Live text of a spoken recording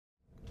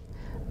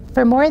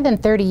For more than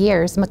 30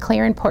 years,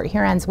 McLaren Port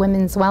Huron's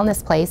Women's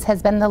Wellness Place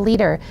has been the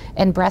leader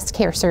in breast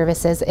care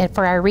services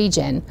for our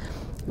region.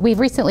 We've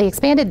recently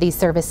expanded these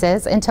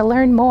services, and to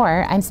learn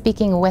more, I'm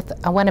speaking with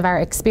one of our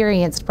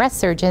experienced breast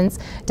surgeons,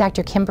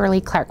 Dr.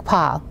 Kimberley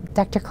Clark-Paul.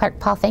 Dr.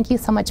 Clark-Paul, thank you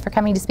so much for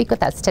coming to speak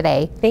with us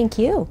today. Thank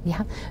you.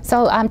 Yeah.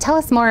 So tell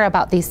us more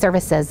about these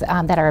services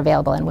that are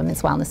available in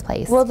Women's Wellness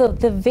Place. Well,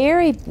 the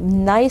very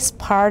nice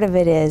part of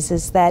it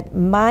is that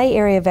my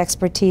area of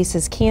expertise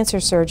is cancer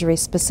surgery,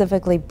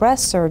 specifically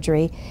breast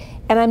surgery,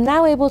 and I'm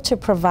now able to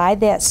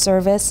provide that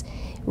service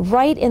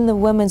right in the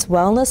Women's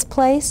Wellness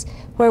Place,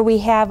 where we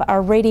have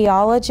our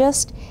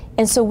radiologist,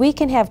 and so we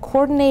can have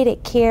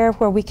coordinated care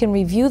where we can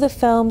review the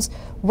films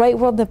right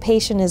where the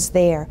patient is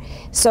there.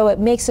 So it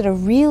makes it a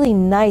really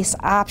nice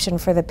option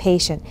for the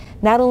patient.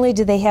 Not only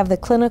do they have the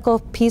clinical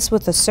piece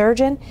with the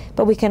surgeon,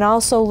 but we can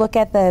also look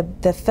at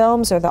the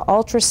films or the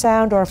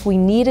ultrasound, or if we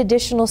need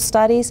additional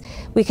studies,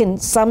 we can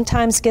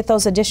sometimes get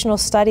those additional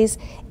studies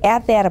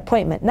at that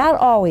appointment. Not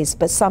always,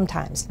 but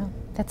sometimes. Oh,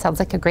 that sounds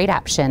like a great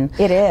option.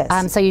 It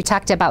is. So you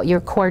talked about your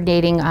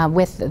coordinating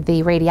with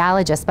the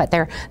radiologist, but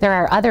there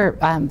are other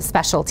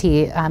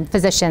specialty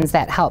physicians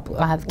that help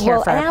care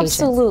for our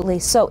patients. Absolutely.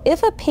 So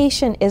if a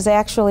patient is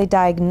actually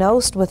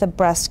diagnosed with a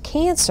breast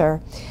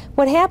cancer,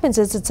 what happens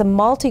is it's a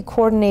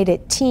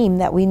multi-coordinated team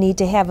that we need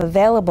to have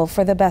available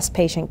for the best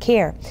patient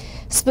care.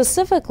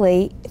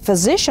 Specifically,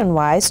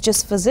 physician-wise,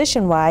 just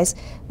physician-wise,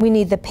 we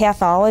need the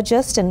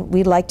pathologist, and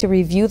we'd like to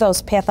review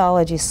those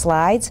pathology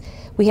slides.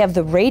 We have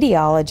the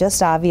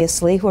radiologist,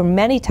 obviously, who are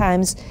many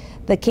times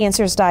the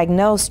cancer is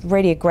diagnosed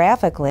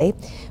radiographically.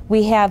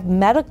 We have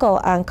medical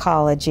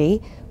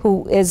oncology,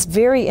 who is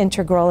very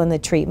integral in the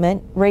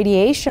treatment,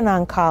 radiation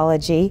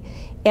oncology,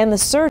 and the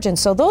surgeon.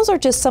 So those are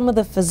just some of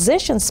the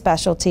physician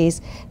specialties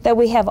that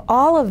we have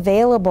all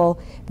available,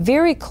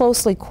 very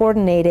closely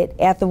coordinated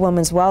at the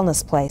Women's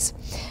Wellness Place.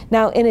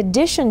 Now, in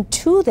addition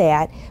to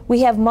that,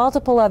 we have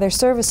multiple other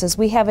services.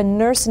 We have a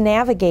nurse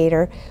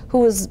navigator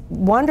who is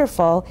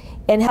wonderful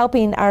in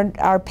helping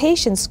our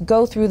patients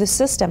go through the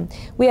system.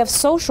 We have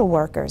social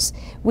workers.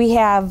 We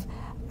have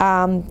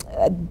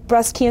a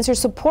breast cancer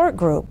support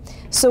group.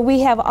 So we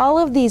have all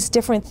of these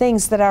different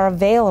things that are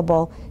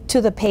available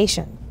to the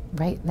patient.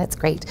 Right, that's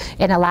great.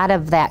 And a lot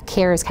of that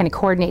care is kind of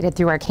coordinated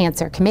through our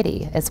cancer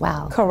committee as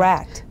well.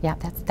 Correct. Yeah,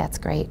 that's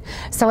great.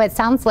 So it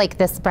sounds like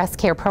this breast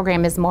care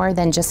program is more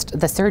than just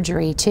the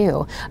surgery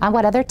too.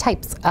 What other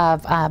types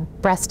of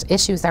breast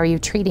issues are you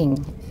treating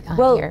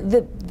here?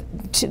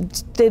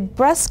 The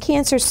breast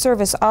cancer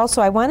service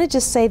also, I want to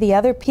just say the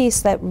other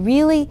piece that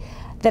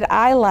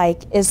I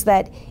like is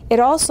that it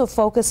also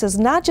focuses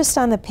not just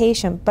on the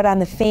patient, but on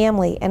the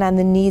family and on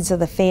the needs of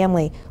the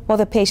family while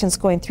the patient's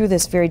going through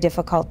this very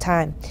difficult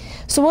time.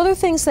 So other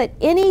things that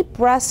any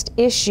breast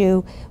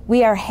issue,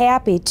 we are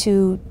happy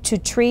to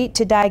treat,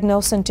 to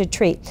diagnose, and to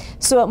treat.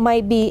 So it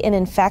might be an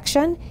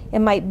infection, it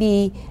might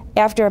be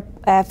after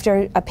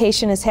a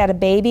patient has had a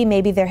baby,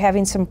 maybe they're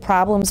having some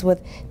problems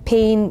with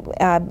pain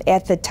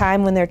at the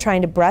time when they're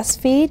trying to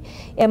breastfeed.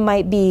 It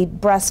might be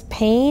breast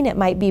pain, it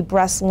might be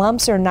breast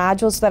lumps or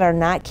nodules that are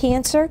not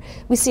cancer.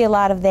 We see a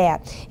lot of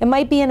that. It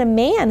might be in a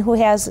man who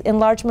has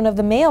enlargement of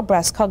the male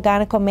breast called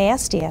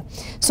gynecomastia.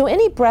 So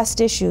any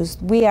breast issues,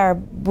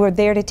 we're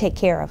there to take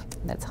care of.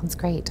 That sounds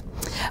great.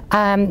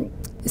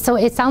 So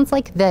it sounds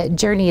like the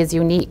journey is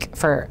unique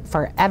for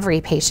every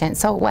patient.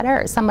 So what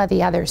are some of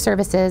the other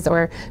services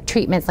or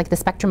treatments, like the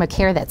spectrum of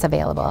care that's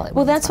available?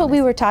 Well, that's what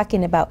we were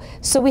talking about.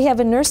 So we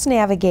have a nurse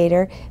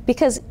navigator,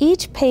 because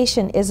each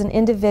patient is an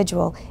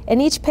individual,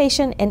 and each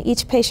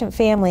patient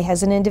family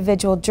has an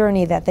individual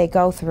journey that they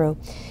go through.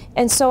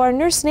 And so our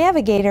nurse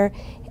navigator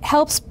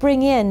helps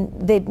bring in,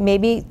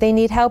 maybe they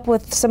need help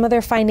with some of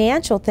their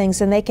financial things,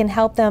 and they can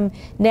help them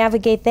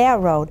navigate that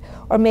road.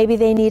 Or maybe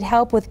they need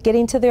help with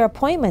getting to their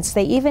appointments.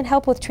 They even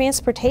help with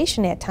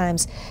transportation at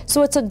times.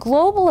 So it's a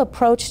global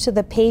approach to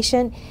the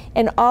patient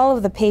and all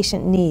of the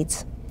patient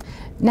needs.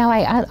 Now,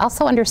 I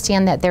also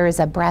understand that there is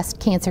a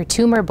breast cancer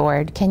tumor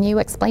board. Can you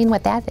explain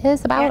what that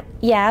is about?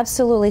 Yeah,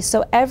 absolutely.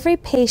 So every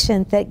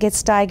patient that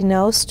gets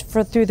diagnosed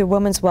through the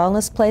Women's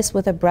Wellness Place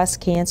with a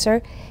breast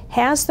cancer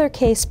has their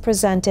case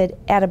presented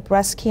at a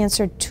breast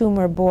cancer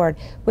tumor board,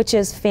 which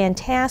is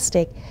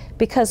fantastic,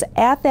 because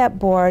at that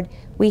board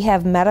we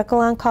have medical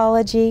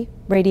oncology,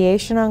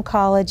 radiation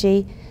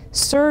oncology,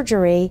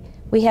 surgery,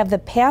 we have the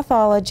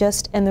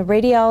pathologist and the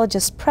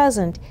radiologist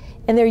present,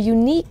 and their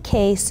unique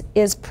case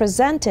is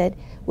presented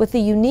with the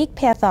unique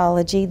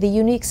pathology, the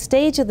unique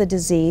stage of the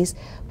disease,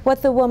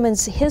 what the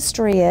woman's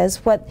history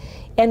is,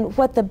 and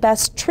what the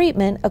best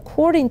treatment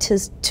according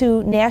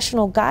to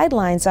national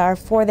guidelines are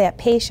for that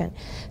patient.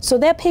 So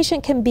that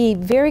patient can be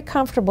very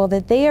comfortable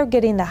that they are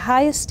getting the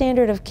highest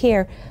standard of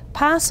care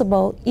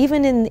possible,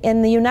 even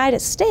in the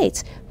United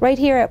States, right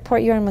here at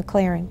Port Huron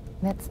McLaren.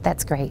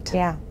 That's great.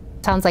 Yeah.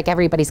 Sounds like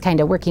everybody's kind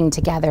of working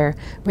together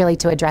really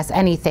to address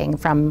anything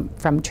from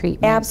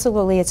treatment.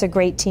 Absolutely, it's a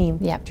great team.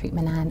 Yeah,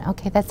 treatment on.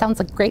 Okay, that sounds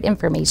like great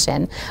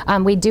information.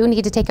 We do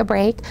need to take a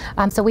break,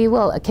 so we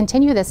will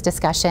continue this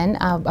discussion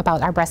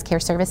about our breast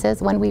care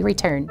services when we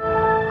return.